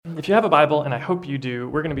If you have a Bible, and I hope you do,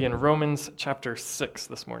 we're going to be in Romans chapter 6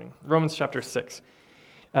 this morning. Romans chapter 6.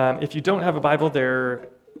 If you don't have a Bible, there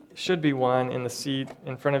should be one in the seat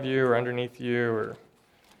in front of you or underneath you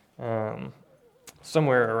or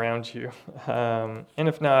somewhere around you. And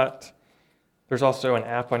if not, there's also an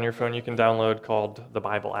app on your phone you can download called the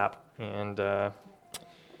Bible app, and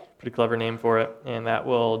pretty clever name for it, and that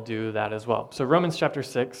will do that as well. So Romans chapter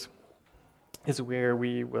 6 is where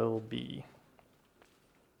we will be.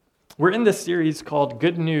 We're in this series called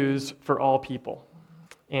Good News for All People.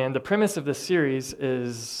 And the premise of this series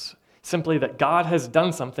is simply that God has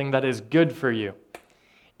done something that is good for you.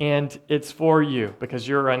 And it's for you because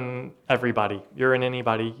you're in everybody, you're in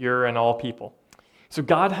anybody, you're in all people. So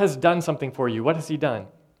God has done something for you. What has He done?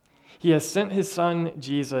 He has sent His Son,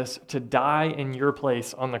 Jesus, to die in your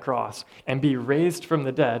place on the cross and be raised from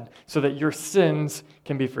the dead so that your sins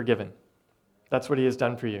can be forgiven. That's what He has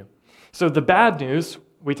done for you. So the bad news,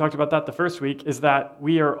 we talked about that the first week, is that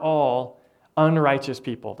we are all unrighteous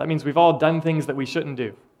people. That means we've all done things that we shouldn't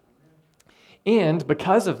do. And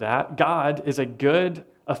because of that, God is a good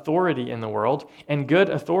authority in the world, and good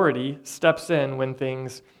authority steps in when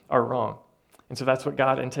things are wrong. And so that's what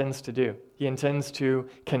God intends to do. He intends to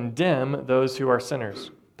condemn those who are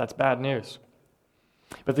sinners. That's bad news.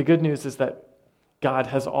 But the good news is that God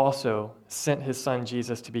has also sent His Son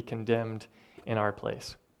Jesus to be condemned in our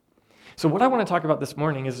place. So what I want to talk about this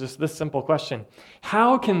morning is just this simple question.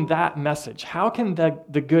 How can that message, how can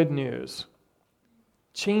the good news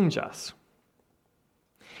change us?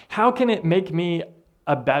 How can it make me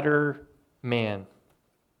a better man?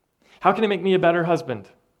 How can it make me a better husband?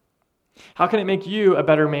 How can it make you a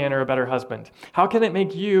better man or a better husband? How can it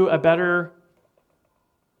make you a better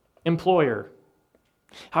employer?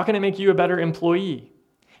 How can it make you a better employee?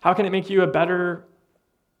 How can it make you a better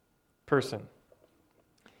person?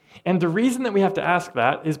 And the reason that we have to ask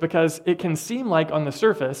that is because it can seem like on the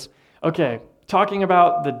surface, okay, talking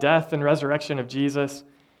about the death and resurrection of Jesus,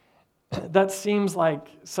 that seems like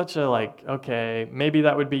such a okay, maybe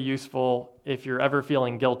that would be useful if you're ever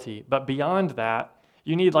feeling guilty. But beyond that,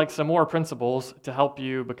 you need some more principles to help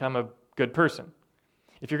you become a good person.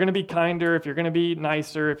 If you're going to be kinder, if you're going to be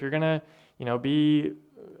nicer, if you're going to,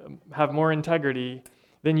 have more integrity,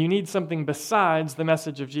 then you need something besides the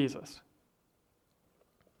message of Jesus.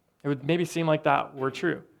 It would maybe seem like that were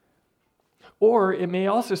true. Or it may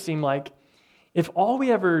also seem like if all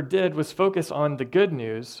we ever did was focus on the good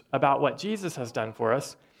news about what Jesus has done for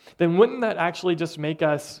us, then wouldn't that actually just make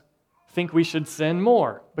us think we should sin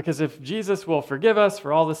more? Because if Jesus will forgive us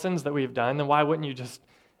for all the sins that we've done, then why wouldn't you just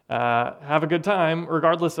have a good time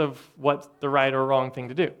regardless of what's the right or wrong thing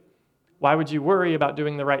to do? Why would you worry about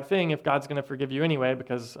doing the right thing if God's going to forgive you anyway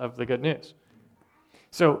because of the good news?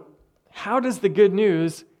 So how does the good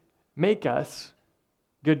news make us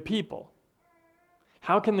good people?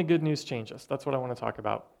 How can the good news change us? That's what I want to talk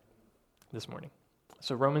about this morning.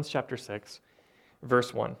 So Romans chapter 6,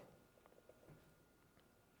 verse 1.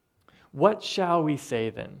 What shall we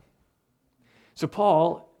say then? So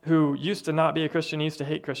Paul, who used to not be a Christian, he used to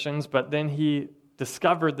hate Christians, but then he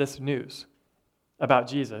discovered this news about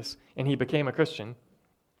Jesus, and he became a Christian.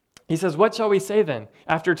 He says, what shall we say then?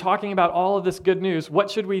 After talking about all of this good news, what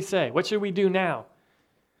should we say? What should we do now?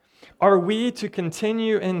 Are we to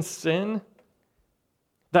continue in sin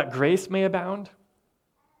that grace may abound?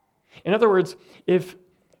 In other words, if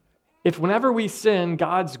whenever we sin,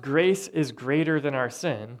 God's grace is greater than our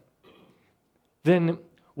sin, then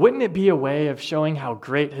wouldn't it be a way of showing how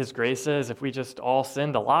great His grace is if we just all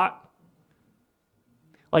sinned a lot?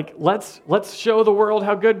 Let's show the world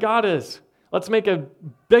how good God is. Let's make a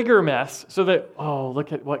bigger mess so that,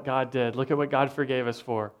 look at what God did. Look at what God forgave us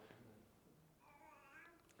for.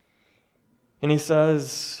 And he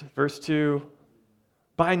says, verse 2,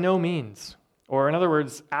 by no means, or in other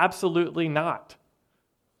words, absolutely not.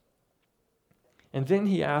 And then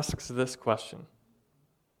he asks this question: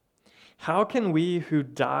 how can we who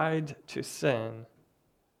died to sin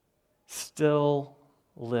still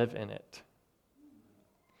live in it?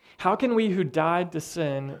 How can we who died to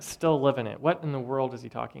sin still live in it? What in the world is he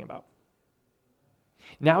talking about?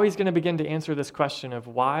 Now he's going to begin to answer this question of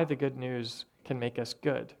why the good news can make us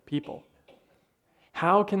good people.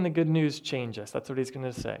 How can the good news change us? That's what he's going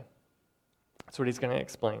to say. That's what he's going to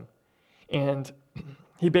explain. And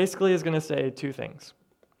he basically is going to say two things.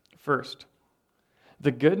 First,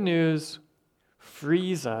 the good news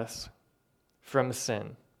frees us from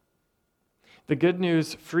sin. The good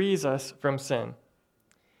news frees us from sin.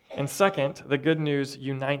 And second, the good news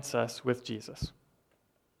unites us with Jesus.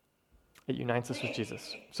 It unites us with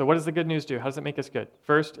Jesus. So what does the good news do? How does it make us good?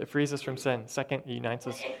 First, it frees us from sin. Second, it unites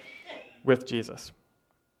us with Jesus.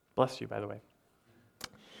 Bless you, by the way.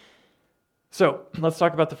 So let's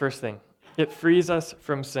talk about the first thing. It frees us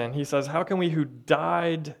from sin. He says, how can we who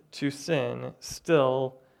died to sin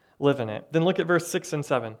still live in it? Then look at verse 6 and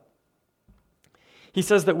 7. He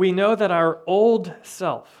says that we know that our old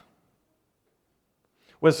self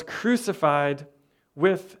was crucified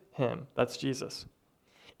with him, that's Jesus,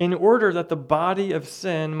 in order that the body of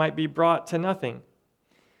sin might be brought to nothing,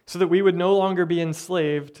 so that we would no longer be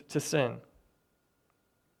enslaved to sin.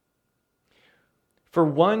 For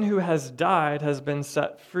one who has died has been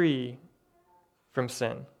set free from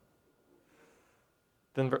sin.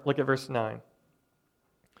 Then look at verse 9.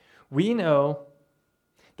 We know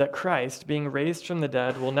that Christ, being raised from the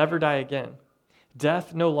dead, will never die again.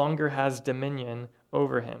 Death no longer has dominion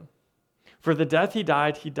over him. For the death he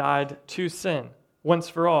died to sin, once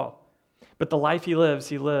for all. But the life he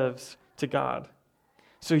lives to God.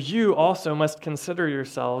 So you also must consider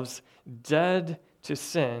yourselves dead to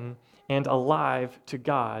sin and alive to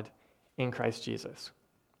God in Christ Jesus.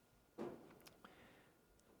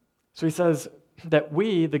 So he says that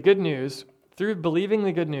we, the good news, through believing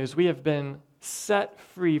the good news, we have been set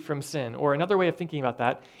free from sin. Or another way of thinking about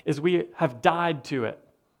that is we have died to it.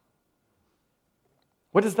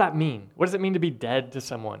 What does that mean? What does it mean to be dead to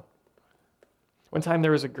someone? One time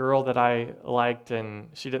there was a girl that I liked and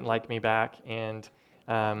she didn't like me back, and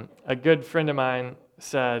a good friend of mine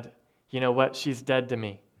said, you know what, she's dead to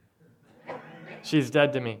me. She's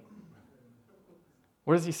dead to me.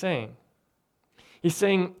 What is he saying? He's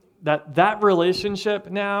saying that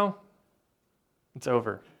relationship now, it's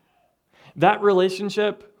over. That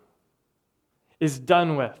relationship is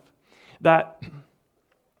done with. That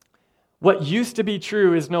what used to be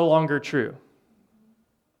true is no longer true.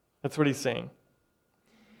 That's what he's saying.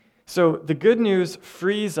 So the good news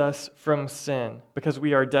frees us from sin because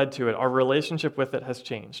we are dead to it. Our relationship with it has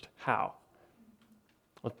changed. How?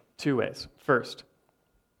 Well, two ways. First,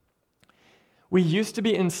 we used to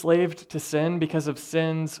be enslaved to sin because of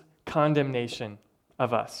sin's condemnation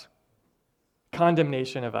of us.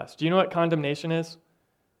 Condemnation of us. Do you know what condemnation is?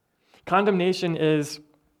 Condemnation is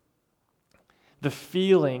the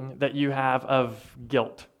feeling that you have of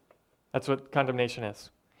guilt. That's what condemnation is.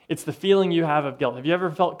 It's the feeling you have of guilt. Have you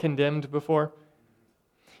ever felt condemned before?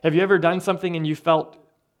 Have you ever done something and you felt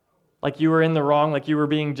like you were in the wrong, like you were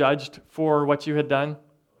being judged for what you had done?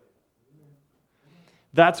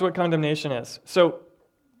 That's what condemnation is. So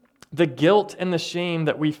the guilt and the shame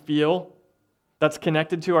that we feel that's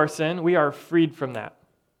connected to our sin, we are freed from that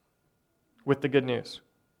with the good news.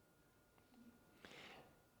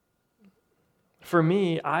 For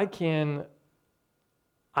me, I can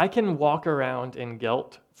walk around in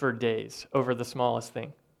guilt for days over the smallest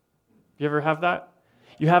thing. You ever have that?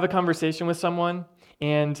 You have a conversation with someone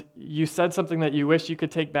and you said something that you wish you could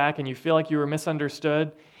take back and you feel like you were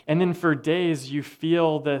misunderstood, and then for days you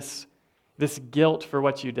feel this guilt for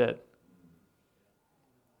what you did.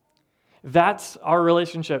 That's our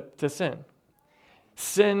relationship to sin.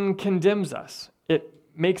 Sin condemns us. It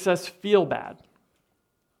makes us feel bad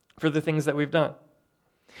for the things that we've done.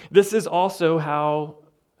 This is also how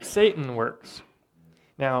Satan works.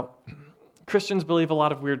 Now, Christians believe a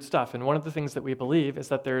lot of weird stuff, and one of the things that we believe is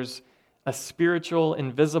that there's a spiritual,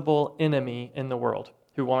 invisible enemy in the world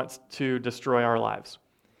who wants to destroy our lives.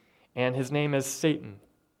 And his name is Satan,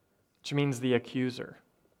 which means the accuser.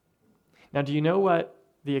 Now, do you know what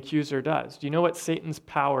the accuser does? Do you know what Satan's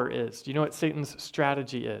power is? Do you know what Satan's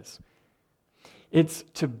strategy is? It's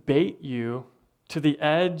to bait you to the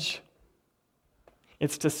edge.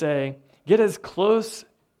 It's to say, get as close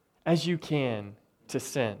as you can to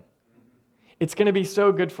sin. It's going to be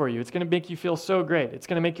so good for you. It's going to make you feel so great. It's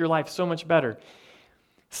going to make your life so much better.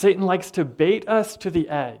 Satan likes to bait us to the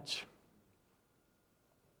edge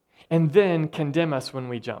and then condemn us when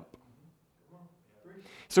we jump.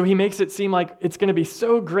 So he makes it seem like it's going to be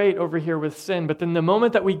so great over here with sin, but then the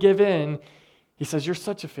moment that we give in, he says, you're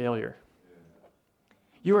such a failure.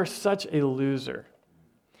 You are such a loser.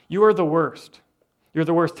 You are the worst. You're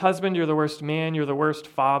the worst husband, you're the worst man, you're the worst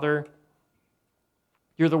father.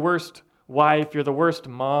 You're the worst wife, you're the worst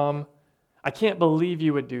mom. I can't believe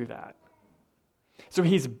you would do that. So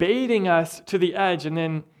he's baiting us to the edge and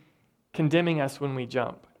then condemning us when we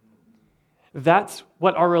jump. That's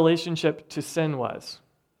what our relationship to sin was.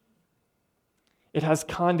 It has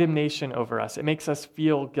condemnation over us. It makes us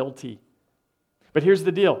feel guilty. But here's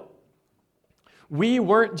the deal. We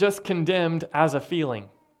weren't just condemned as a feeling.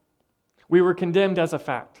 We were condemned as a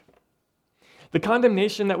fact. The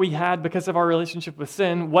condemnation that we had because of our relationship with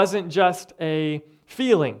sin wasn't just a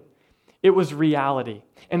feeling. It was reality.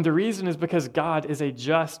 And the reason is because God is a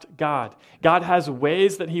just God. God has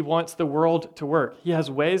ways that he wants the world to work. He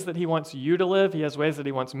has ways that he wants you to live. He has ways that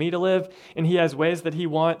he wants me to live. And he has ways that he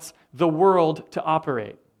wants the world to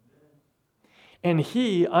operate. And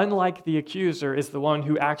he, unlike the accuser, is the one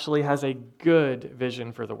who actually has a good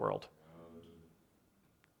vision for the world.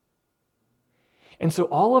 And so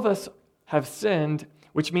all of us have sinned,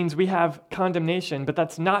 which means we have condemnation, but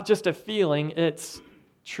that's not just a feeling, it's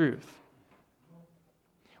truth.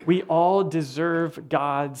 We all deserve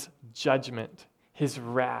God's judgment, his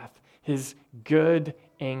wrath, his good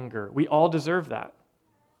anger. We all deserve that.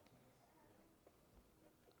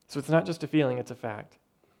 So it's not just a feeling, it's a fact.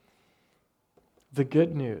 The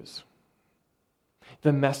good news,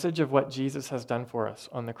 the message of what Jesus has done for us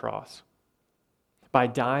on the cross, by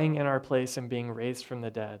dying in our place and being raised from the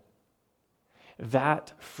dead,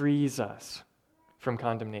 that frees us from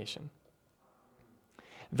condemnation.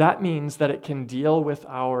 That means that it can deal with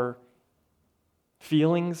our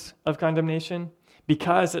feelings of condemnation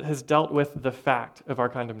because it has dealt with the fact of our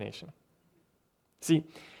condemnation. See,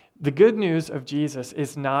 the good news of Jesus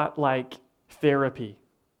is not like therapy,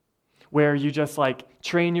 where you just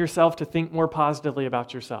train yourself to think more positively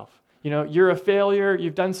about yourself. You know, you're a failure,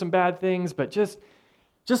 you've done some bad things, but just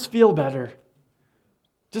feel better.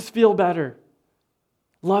 Just feel better.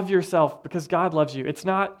 Love yourself because God loves you. It's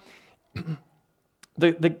not,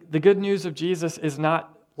 the good news of Jesus is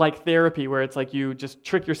not like therapy where it's like you just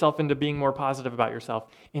trick yourself into being more positive about yourself.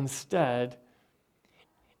 Instead,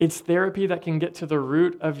 it's therapy that can get to the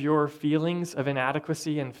root of your feelings of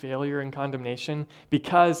inadequacy and failure and condemnation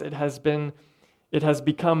because it has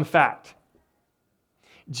become fact.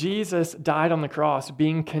 Jesus died on the cross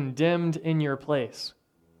being condemned in your place.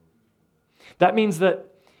 That means that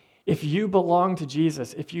if you belong to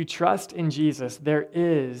Jesus, if you trust in Jesus, there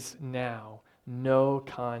is now no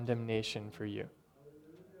condemnation for you.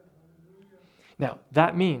 Now,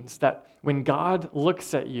 that means that when God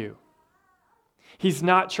looks at you, he's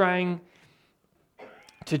not trying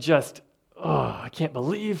to just, I can't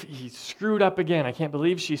believe he screwed up again. I can't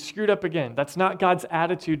believe she screwed up again. That's not God's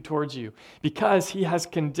attitude towards you because he has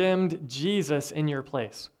condemned Jesus in your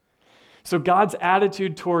place. So God's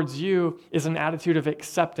attitude towards you is an attitude of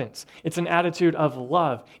acceptance. It's an attitude of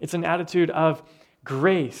love. It's an attitude of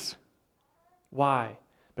grace. Why?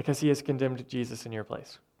 Because he has condemned Jesus in your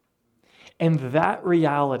place. And that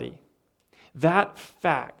reality, that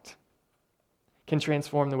fact, can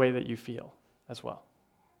transform the way that you feel as well.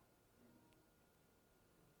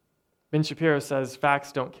 Ben Shapiro says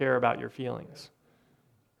facts don't care about your feelings,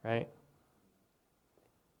 right?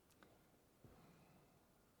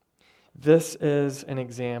 This is an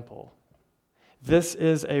example. This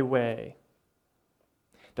is a way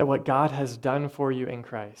that what God has done for you in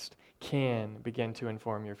Christ can begin to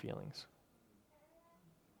inform your feelings.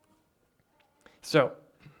 So,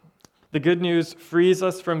 the good news frees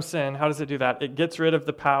us from sin. How does it do that? It gets rid of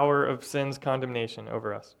the power of sin's condemnation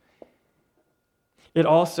over us. It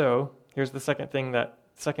also, here's the second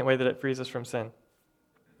way that it frees us from sin,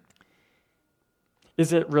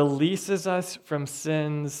 is it releases us from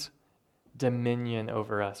sin's dominion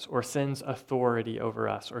over us, or sin's authority over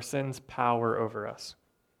us, or sin's power over us.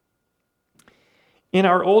 In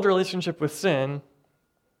our old relationship with sin,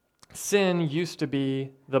 sin used to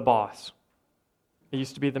be the boss. It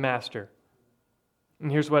used to be the master. And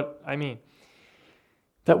here's what I mean.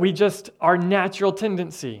 That our natural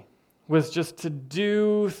tendency was just to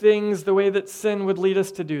do things the way that sin would lead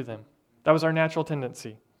us to do them. That was our natural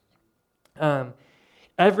tendency.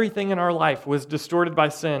 Everything in our life was distorted by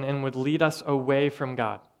sin and would lead us away from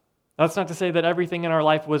God. That's not to say that everything in our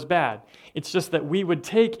life was bad. It's just that we would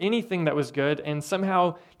take anything that was good and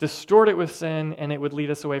somehow distort it with sin, and it would lead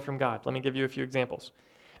us away from God. Let me give you a few examples.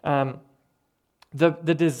 The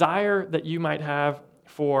desire that you might have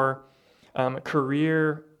for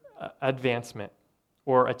career advancement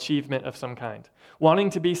or achievement of some kind, wanting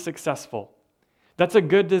to be successful, that's a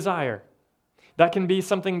good desire. That can be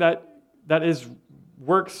something that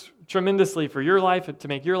works tremendously for your life, to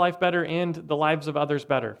make your life better and the lives of others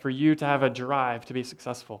better, for you to have a drive to be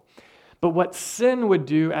successful. But what sin would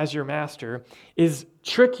do as your master is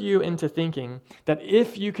trick you into thinking that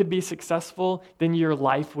if you could be successful, then your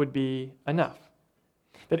life would be enough.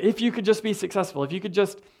 That if you could just be successful, if you could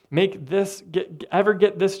just make this, ever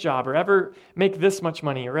get this job, or ever make this much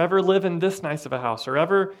money, or ever live in this nice of a house, or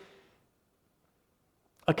ever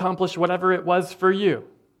accomplish whatever it was for you,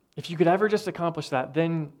 if you could ever just accomplish that,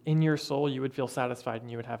 then in your soul you would feel satisfied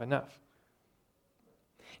and you would have enough.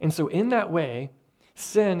 And so in that way,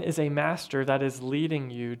 sin is a master that is leading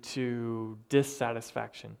you to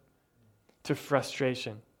dissatisfaction, to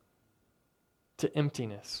frustration, to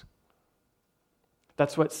emptiness.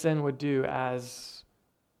 That's what sin would do as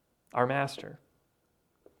our master.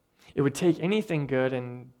 It would take anything good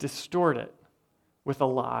and distort it with a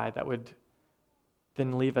lie that would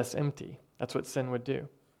then leave us empty. That's what sin would do.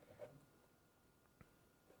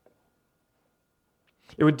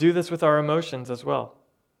 It would do this with our emotions as well.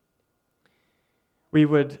 We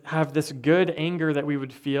would have this good anger that we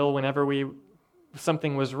would feel whenever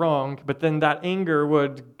something was wrong, but then that anger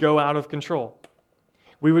would go out of control.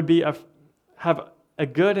 We would have a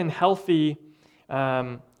good and healthy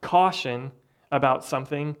caution about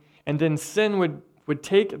something, and then sin would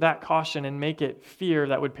take that caution and make it fear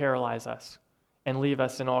that would paralyze us and leave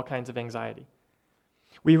us in all kinds of anxiety.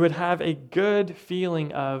 We would have a good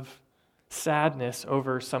feeling of sadness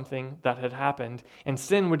over something that had happened, and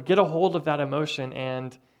sin would get a hold of that emotion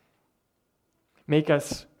and make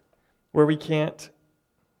us where we can't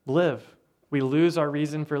live. We lose our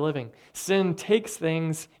reason for living. Sin takes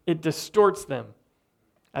things, it distorts them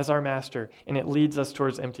as our master, and it leads us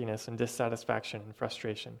towards emptiness and dissatisfaction and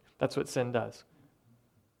frustration. That's what sin does.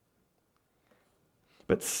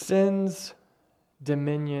 But sin's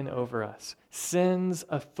dominion over us, sin's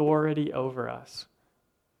authority over us,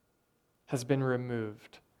 has been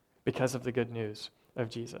removed because of the good news of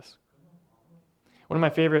Jesus. One of my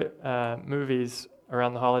favorite movies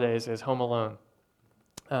around the holidays is Home Alone.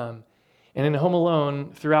 And in Home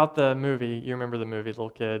Alone, throughout the movie, you remember the movie, little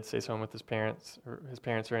kid stays home with his parents, or his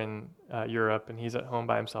parents are in Europe, and he's at home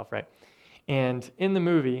by himself, right? And in the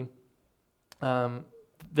movie,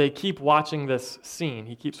 they keep watching this scene.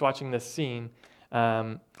 He keeps watching this scene,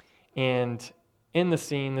 and in the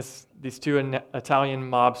scene, these two Italian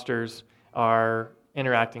mobsters are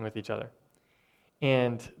interacting with each other.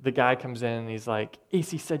 And the guy comes in and he's like,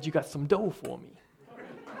 AC said you got some dough for me.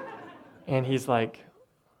 And he's like,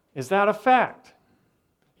 is that a fact?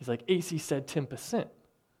 He's like, AC said 10%.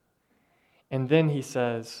 And then he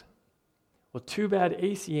says, well, too bad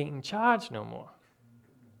AC ain't in charge no more.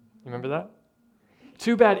 You remember that?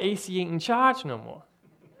 Too bad AC ain't in charge no more.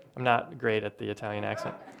 I'm not great at the Italian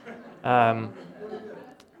accent.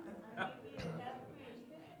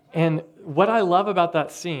 And what I love about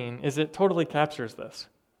that scene is it totally captures this.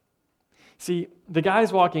 See, the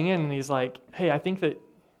guy's walking in and he's like, hey, I think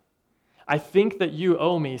that you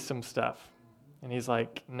owe me some stuff. And he's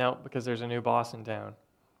like, no, because there's a new boss in town.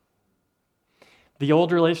 The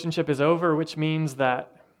old relationship is over, which means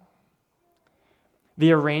that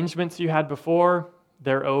the arrangements you had before,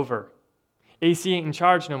 they're over. AC ain't in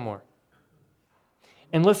charge no more.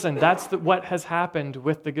 And listen, that's what has happened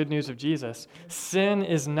with the good news of Jesus. Sin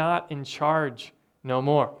is not in charge no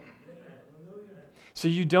more. So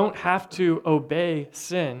you don't have to obey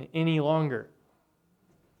sin any longer.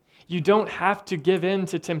 You don't have to give in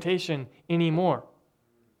to temptation anymore.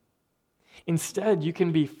 Instead, you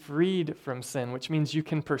can be freed from sin, which means you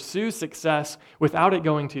can pursue success without it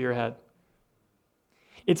going to your head.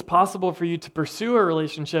 It's possible for you to pursue a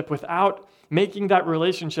relationship without making that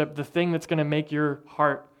relationship the thing that's going to make your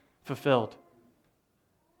heart fulfilled.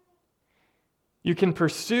 You can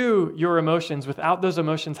pursue your emotions without those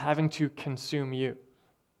emotions having to consume you.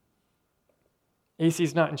 AC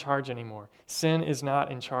is not in charge anymore. Sin is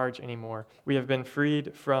not in charge anymore. We have been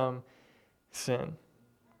freed from sin.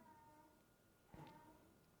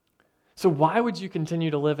 So why would you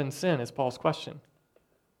continue to live in sin, is Paul's question.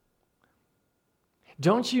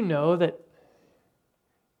 Don't you know that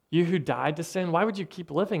you who died to sin, why would you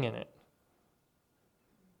keep living in it?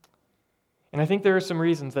 And I think there are some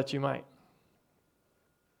reasons that you might.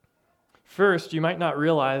 First, you might not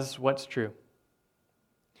realize what's true.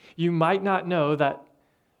 You might not know that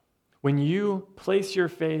when you place your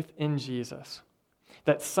faith in Jesus,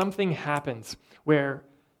 that something happens where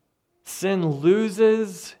sin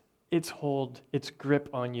loses its hold, its grip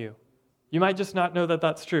on you. You might just not know that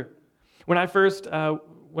that's true. When I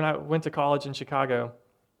went to college in Chicago,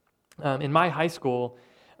 in my high school,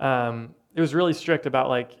 it was really strict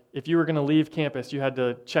about if you were going to leave campus, you had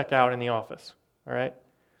to check out in the office, all right?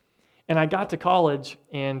 And I got to college,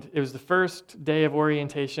 and it was the first day of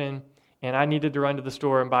orientation, and I needed to run to the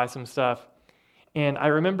store and buy some stuff. And I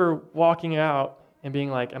remember walking out and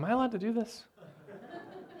being like, am I allowed to do this?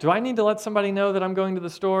 Do I need to let somebody know that I'm going to the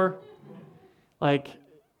store?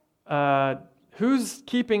 Who's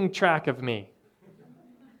keeping track of me?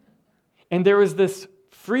 And there was this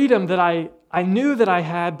freedom that I knew that I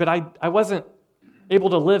had, but I wasn't able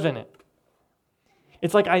to live in it.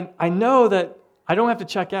 It's like I know that I don't have to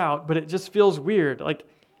check out, but it just feels weird.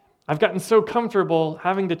 I've gotten so comfortable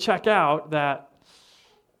having to check out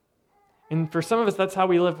and for some of us, that's how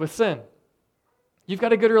we live with sin. You've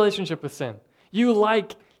got a good relationship with sin. You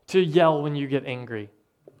like to yell when you get angry.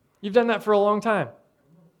 You've done that for a long time.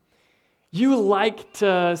 You like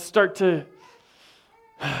to start to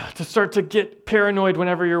get paranoid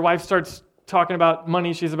whenever your wife starts talking about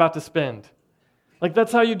money she's about to spend. Like,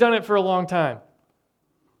 that's how you've done it for a long time.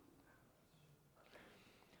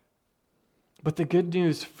 But the good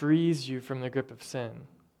news frees you from the grip of sin.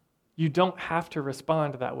 You don't have to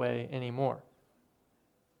respond that way anymore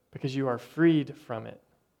because you are freed from it.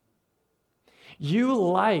 You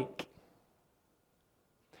like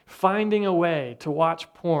finding a way to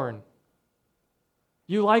watch porn.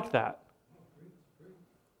 You like that.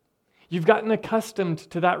 You've gotten accustomed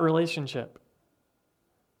to that relationship.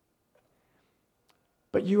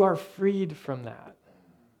 But you are freed from that.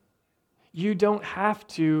 You don't have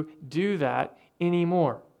to do that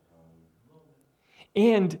anymore.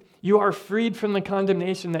 And you are freed from the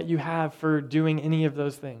condemnation that you have for doing any of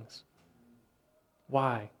those things.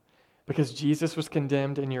 Why? Because Jesus was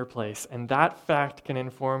condemned in your place, and that fact can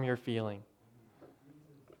inform your feeling.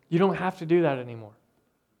 You don't have to do that anymore.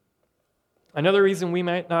 Another reason we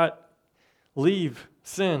might not leave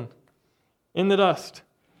sin in the dust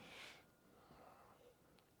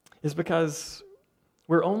is because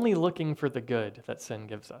we're only looking for the good that sin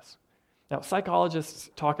gives us. Now, psychologists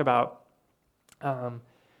talk about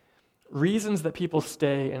reasons that people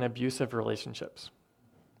stay in abusive relationships.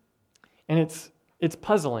 And it's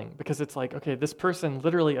puzzling because it's like, okay, this person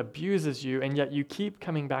literally abuses you, and yet you keep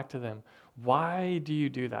coming back to them. Why do you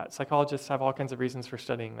do that? Psychologists have all kinds of reasons for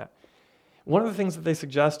studying that. One of the things that they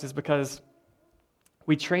suggest is because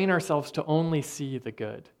we train ourselves to only see the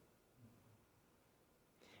good.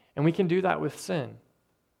 And we can do that with sin.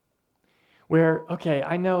 Where, okay,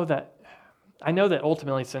 I know that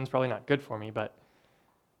ultimately sin's probably not good for me, but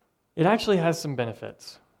it actually has some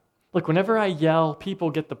benefits. Look, whenever I yell, people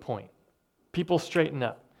get the point. People straighten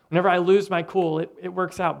up. Whenever I lose my cool, it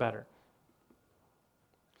works out better.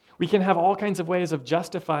 We can have all kinds of ways of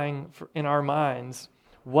justifying in our minds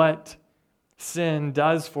what sin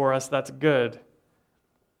does for us that's good.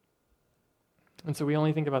 And so we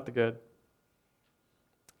only think about the good.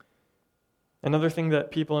 Another thing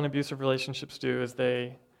that people in abusive relationships do is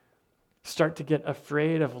they start to get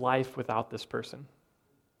afraid of life without this person.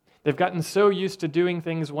 They've gotten so used to doing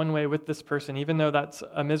things one way with this person, even though that's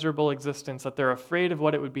a miserable existence, that they're afraid of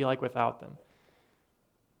what it would be like without them.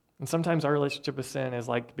 And sometimes our relationship with sin is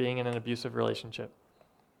like being in an abusive relationship.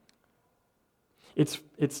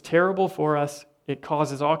 It's terrible for us. It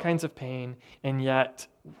causes all kinds of pain, and yet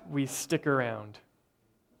we stick around.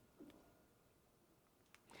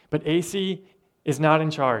 But AC is not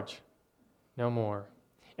in charge no more.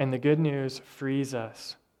 And the good news frees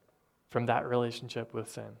us from that relationship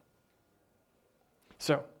with sin.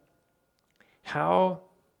 So, how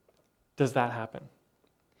does that happen?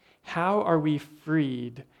 How are we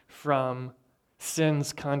freed from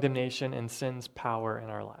sin's condemnation and sin's power in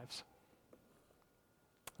our lives?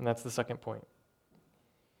 And that's the second point.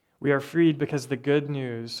 We are freed because the good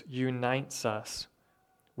news unites us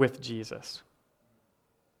with Jesus.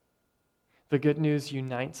 The good news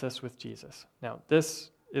unites us with Jesus. Now, this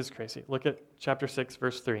is crazy. Look at chapter 6,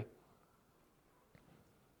 verse 3.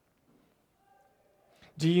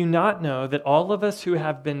 Do you not know that all of us who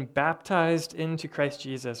have been baptized into Christ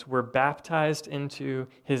Jesus were baptized into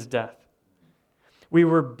his death? We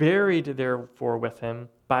were buried, therefore, with him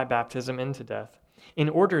by baptism into death, in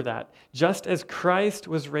order that, just as Christ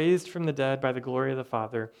was raised from the dead by the glory of the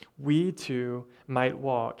Father, we too might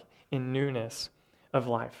walk in newness of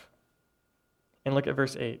life. And look at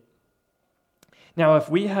verse 8. Now, if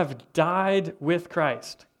we have died with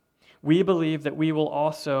Christ, we believe that we will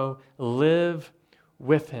also live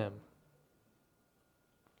with him.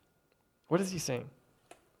 What is he saying?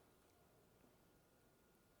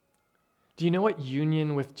 Do you know what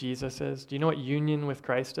union with Jesus is? Do you know what union with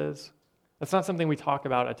Christ is? That's not something we talk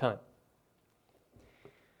about a ton.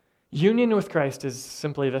 Union with Christ is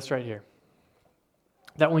simply this right here.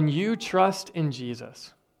 That when you trust in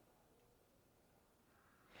Jesus,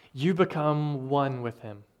 you become one with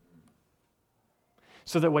him.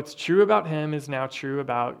 So that what's true about him is now true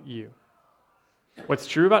about you. What's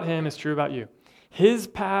true about him is true about you. His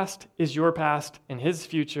past is your past, and his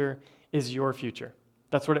future is your future.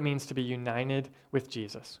 That's what it means to be united with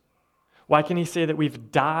Jesus. Why can he say that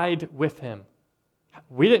we've died with him?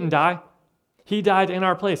 We didn't die. He died in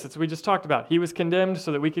our place. That's what we just talked about. He was condemned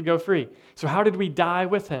so that we could go free. So how did we die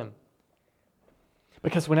with him?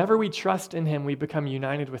 Because whenever we trust in him, we become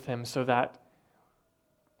united with him so that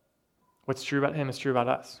what's true about him is true about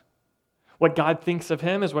us. What God thinks of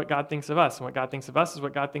him is what God thinks of us, and what God thinks of us is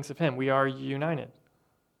what God thinks of him. We are united.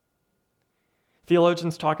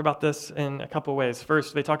 Theologians talk about this in a couple ways.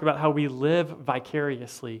 First, they talk about how we live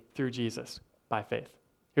vicariously through Jesus by faith.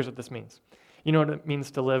 Here's what this means. You know what it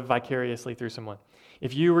means to live vicariously through someone.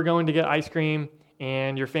 If you were going to get ice cream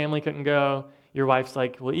and your family couldn't go, your wife's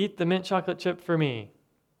like, well, eat the mint chocolate chip for me,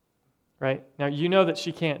 right? Now, you know that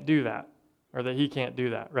she can't do that, or that he can't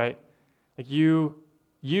do that, right? Like you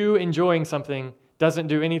enjoying something doesn't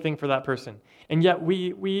do anything for that person. And yet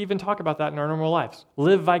we even talk about that in our normal lives.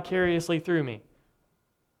 Live vicariously through me.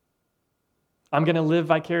 I'm going to live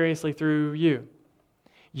vicariously through you.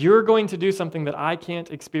 You're going to do something that I can't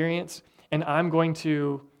experience, and I'm going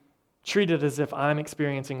to treat it as if I'm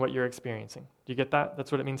experiencing what you're experiencing. Do you get that?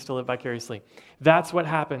 That's what it means to live vicariously. That's what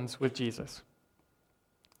happens with Jesus.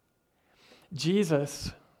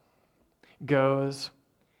 Jesus goes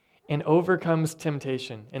and overcomes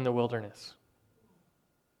temptation in the wilderness.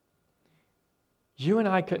 You and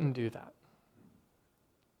I couldn't do that.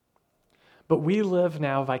 But we live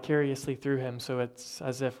now vicariously through him, so it's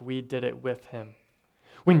as if we did it with him.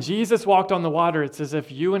 When Jesus walked on the water, it's as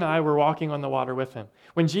if you and I were walking on the water with him.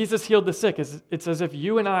 When Jesus healed the sick, it's as if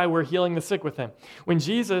you and I were healing the sick with him. When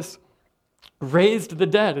Jesus raised the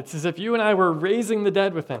dead, it's as if you and I were raising the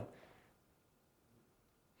dead with him.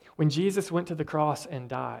 When Jesus went to the cross and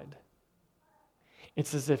died,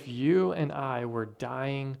 it's as if you and I were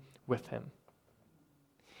dying with him.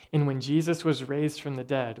 And when Jesus was raised from the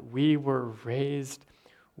dead, we were raised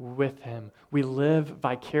with him. We live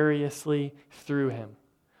vicariously through him.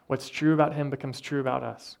 What's true about him becomes true about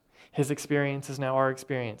us. His experience is now our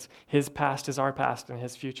experience. His past is our past, and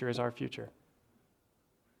his future is our future.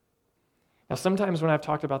 Now, sometimes when I've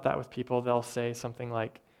talked about that with people, they'll say something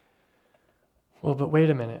like, well, but wait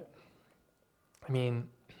a minute. I mean,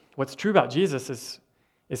 what's true about Jesus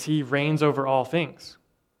is he reigns over all things.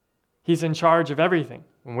 He's in charge of everything.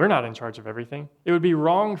 And we're not in charge of everything. It would be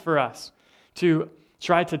wrong for us to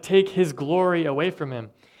try to take his glory away from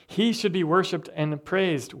him. He should be worshiped and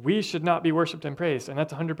praised. We should not be worshiped and praised, and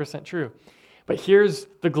that's 100% true. But here's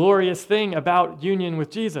the glorious thing about union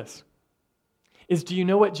with Jesus, is do you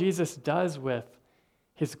know what Jesus does with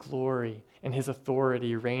his glory and his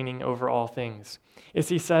authority reigning over all things? Is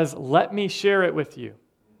he says, let me share it with you.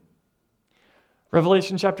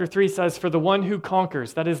 Revelation chapter 3 says, for the one who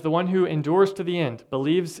conquers, that is the one who endures to the end,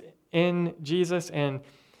 believes in Jesus and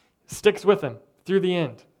sticks with him through the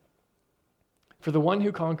end. For the one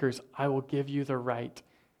who conquers, I will give you the right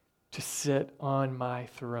to sit on my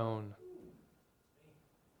throne.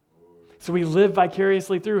 So we live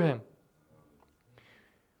vicariously through him.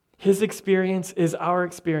 His experience is our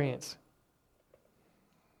experience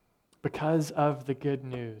because of the good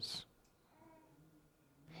news.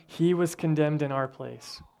 He was condemned in our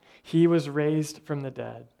place. He was raised from the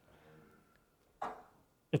dead.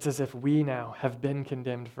 It's as if we now have been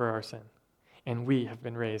condemned for our sin, and we have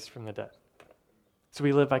been raised from the dead. So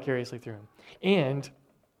we live vicariously through him. And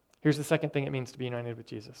here's the second thing it means to be united with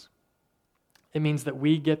Jesus. It means that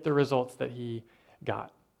we get the results that he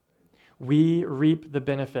got. We reap the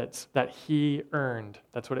benefits that he earned.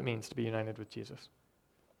 That's what it means to be united with Jesus.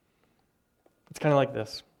 It's kind of like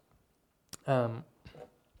this.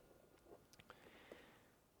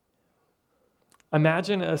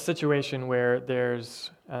 Imagine a situation where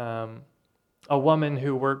there's a woman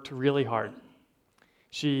who worked really hard.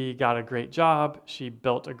 She got a great job, she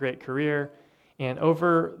built a great career, and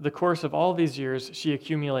over the course of all these years, she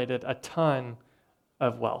accumulated a ton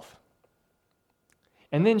of wealth.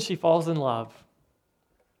 And then she falls in love,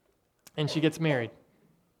 and she gets married.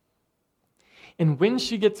 And when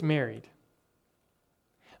she gets married,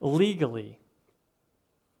 legally,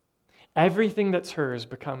 everything that's hers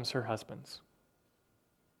becomes her husband's.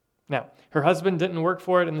 Now, her husband didn't work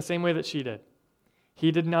for it in the same way that she did. He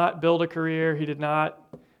did not build a career. He did not,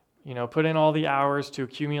 put in all the hours to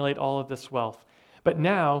accumulate all of this wealth. But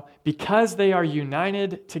now, because they are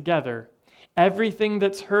united together, everything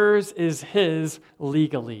that's hers is his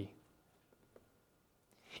legally.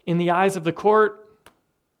 In the eyes of the court,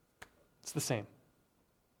 it's the same.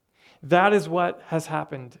 That is what has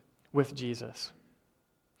happened with Jesus.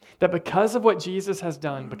 That because of what Jesus has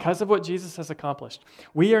done, because of what Jesus has accomplished,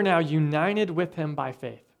 we are now united with him by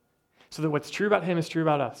faith. So that what's true about him is true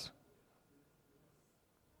about us.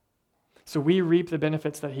 So we reap the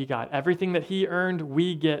benefits that he got. Everything that he earned,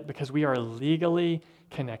 we get because we are legally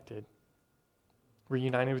connected. We're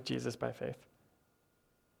united with Jesus by faith.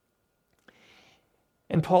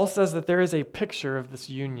 And Paul says that there is a picture of this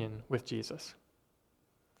union with Jesus.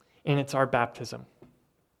 And it's our baptism.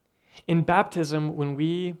 In baptism, when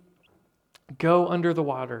we go under the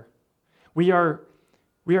water, we are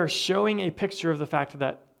showing a picture of the fact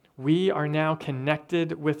that we are now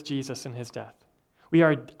connected with Jesus in his death. We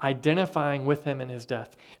are identifying with him in his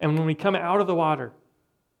death. And when we come out of the water,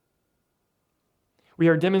 we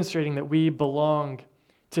are demonstrating that we belong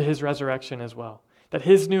to his resurrection as well, that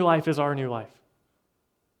his new life is our new life.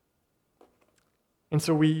 And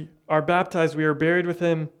so we are baptized, we are buried with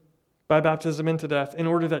him by baptism into death, in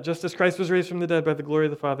order that just as Christ was raised from the dead by the glory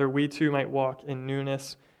of the Father, we too might walk in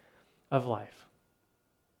newness of life.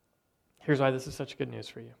 Here's why this is such good news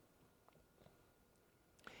for you.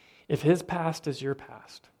 If his past is your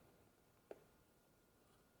past,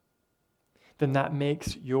 then that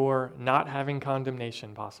makes your not having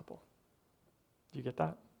condemnation possible. Do you get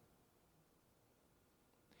that?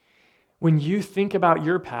 When you think about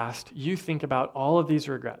your past, you think about all of these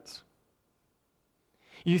regrets.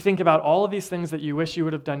 You think about all of these things that you wish you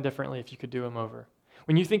would have done differently if you could do them over.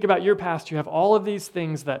 When you think about your past, you have all of these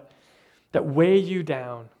things that weigh you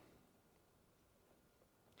down.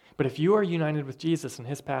 But if you are united with Jesus and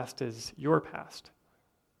his past is your past,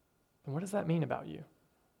 then what does that mean about you?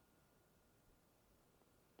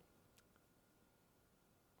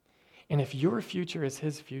 And if your future is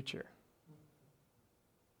his future,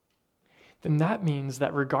 then that means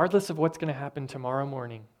that regardless of what's going to happen tomorrow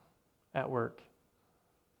morning at work,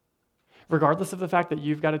 regardless of the fact that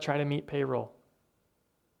you've got to try to meet payroll,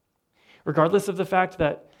 regardless of the fact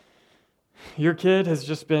that your kid has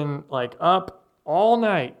just been up all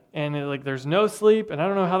night and there's no sleep and I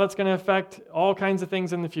don't know how that's going to affect all kinds of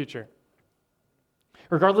things in the future,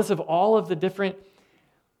 regardless of all of the different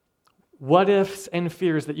what ifs and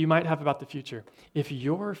fears that you might have about the future, if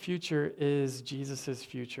your future is Jesus'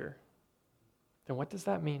 future, then what does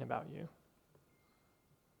that mean about you?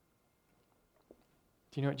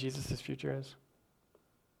 Do you know what Jesus' future is?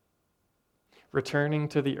 Returning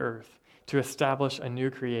to the earth to establish a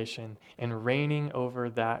new creation and reigning over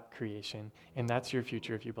that creation. And that's your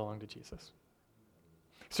future if you belong to Jesus.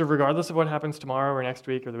 So regardless of what happens tomorrow or next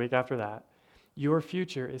week or the week after that, your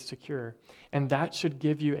future is secure. And that should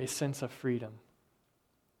give you a sense of freedom.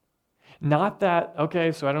 Not that,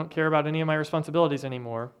 okay, so I don't care about any of my responsibilities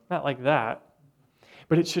anymore. Not like that.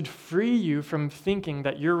 But it should free you from thinking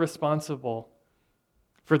that you're responsible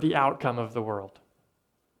for the outcome of the world.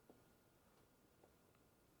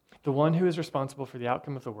 The one who is responsible for the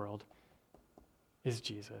outcome of the world is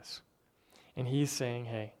Jesus. And he's saying,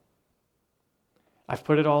 hey, I've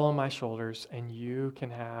put it all on my shoulders and you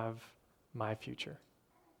can have my future.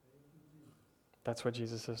 That's what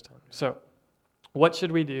Jesus has done. So, what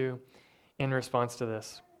should we do in response to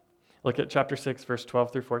this? Look at chapter 6, verse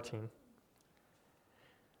 12 through 14.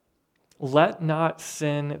 Let not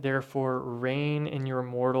sin, therefore, reign in your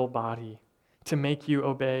mortal body to make you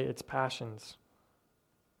obey its passions.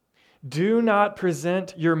 Do not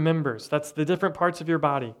present your members, that's the different parts of your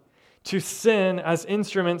body, to sin as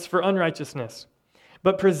instruments for unrighteousness,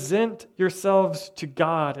 but present yourselves to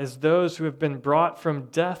God as those who have been brought from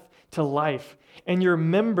death to life, and your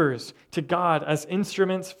members to God as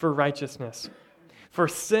instruments for righteousness. For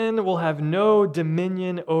sin will have no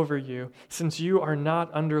dominion over you, since you are not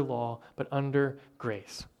under law, but under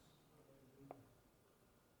grace.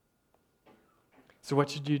 So what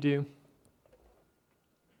should you do?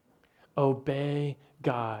 Obey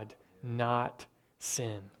God, not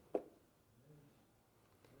sin.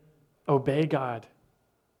 Obey God.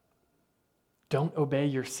 Don't obey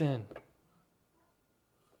your sin.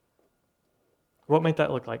 What might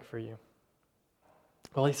that look like for you?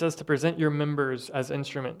 Well, he says to present your members as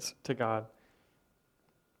instruments to God.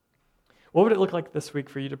 What would it look like this week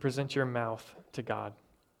for you to present your mouth to God?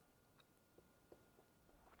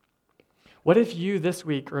 What if you this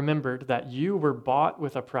week remembered that you were bought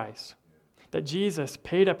with a price, that Jesus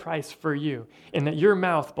paid a price for you, and that your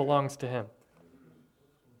mouth belongs to him?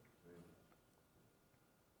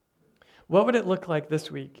 What would it look like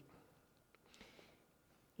this week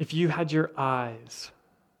if you had your eyes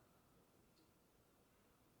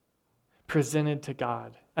presented to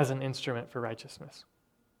God as an instrument for righteousness?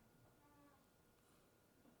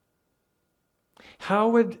 How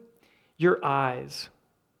would your eyes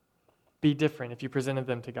be different if you presented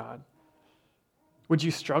them to God? Would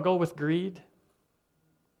you struggle with greed?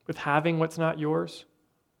 With having what's not yours?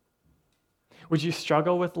 Would you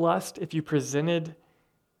struggle with lust if you presented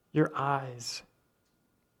your eyes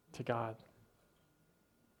to God?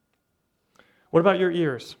 What about your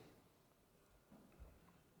ears?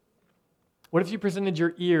 What if you presented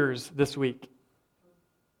your ears this week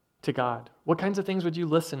to God? What kinds of things would you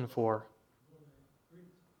listen for?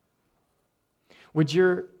 Would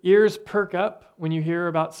your ears perk up when you hear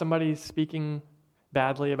about somebody speaking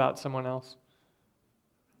badly about someone else?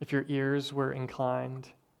 If your ears were inclined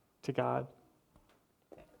to God?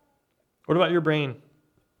 What about your brain?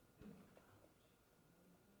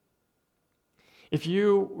 If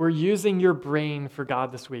you were using your brain for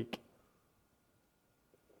God this week,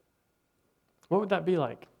 what would that be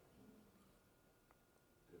like?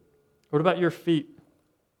 What about your feet?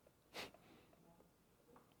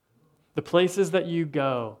 The places that you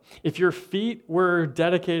go. If your feet were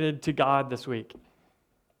dedicated to God this week,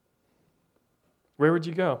 where would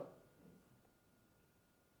you go?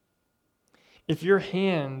 If your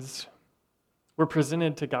hands were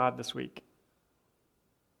presented to God this week,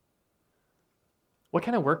 what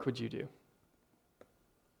kind of work would you do?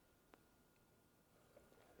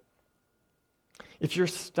 If your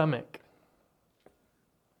stomach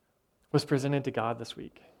was presented to God this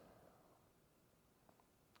week,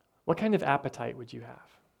 what kind of appetite would you have?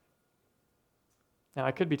 Now,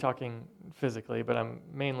 I could be talking physically, but I'm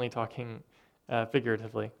mainly talking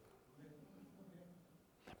figuratively.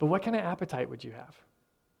 But what kind of appetite would you have?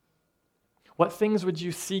 What things would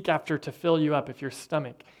you seek after to fill you up if your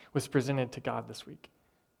stomach was presented to God this week?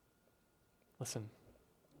 Listen.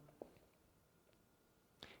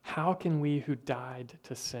 How can we who died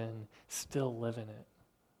to sin still live in it?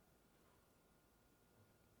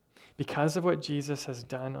 Because of what Jesus has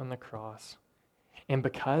done on the cross, and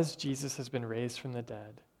because Jesus has been raised from the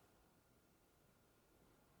dead,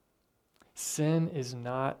 sin is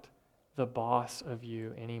not the boss of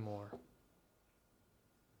you anymore.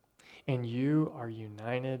 And you are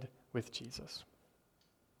united with Jesus.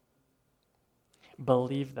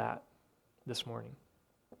 Believe that this morning.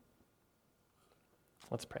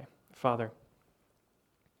 Let's pray. Father,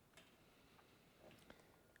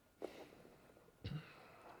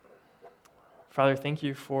 thank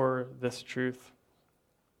you for this truth.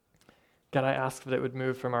 God, I ask that it would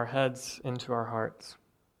move from our heads into our hearts.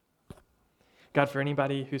 God, for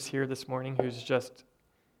anybody who's here this morning who's just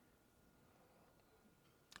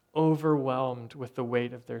overwhelmed with the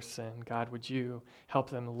weight of their sin, God, would you help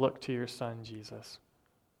them look to your Son, Jesus,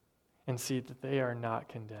 and see that they are not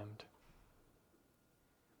condemned.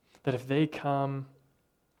 That if they come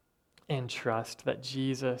and trust that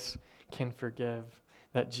Jesus can forgive,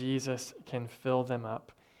 that Jesus can fill them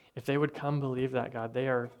up, if they would come believe that, God, they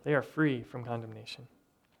are free from condemnation.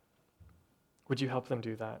 Would you help them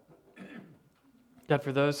do that? God,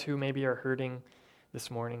 for those who maybe are hurting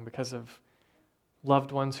this morning because of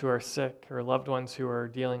loved ones who are sick or loved ones who are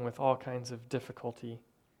dealing with all kinds of difficulty,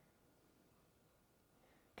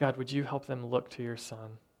 God, would you help them look to your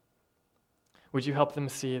Son? Would you help them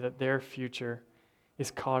see that their future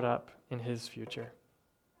is caught up in his future?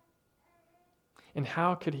 And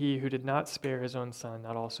how could he who did not spare his own Son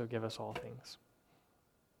not also give us all things?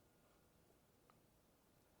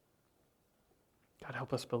 God,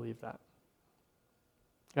 help us believe that.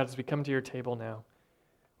 God, as we come to your table now,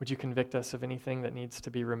 would you convict us of anything that needs to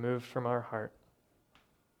be removed from our heart?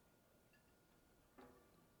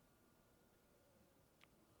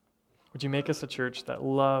 Would you make us a church that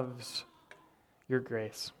loves your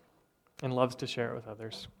grace and loves to share it with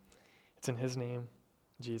others? It's in his name,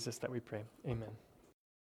 Jesus, that we pray. Amen.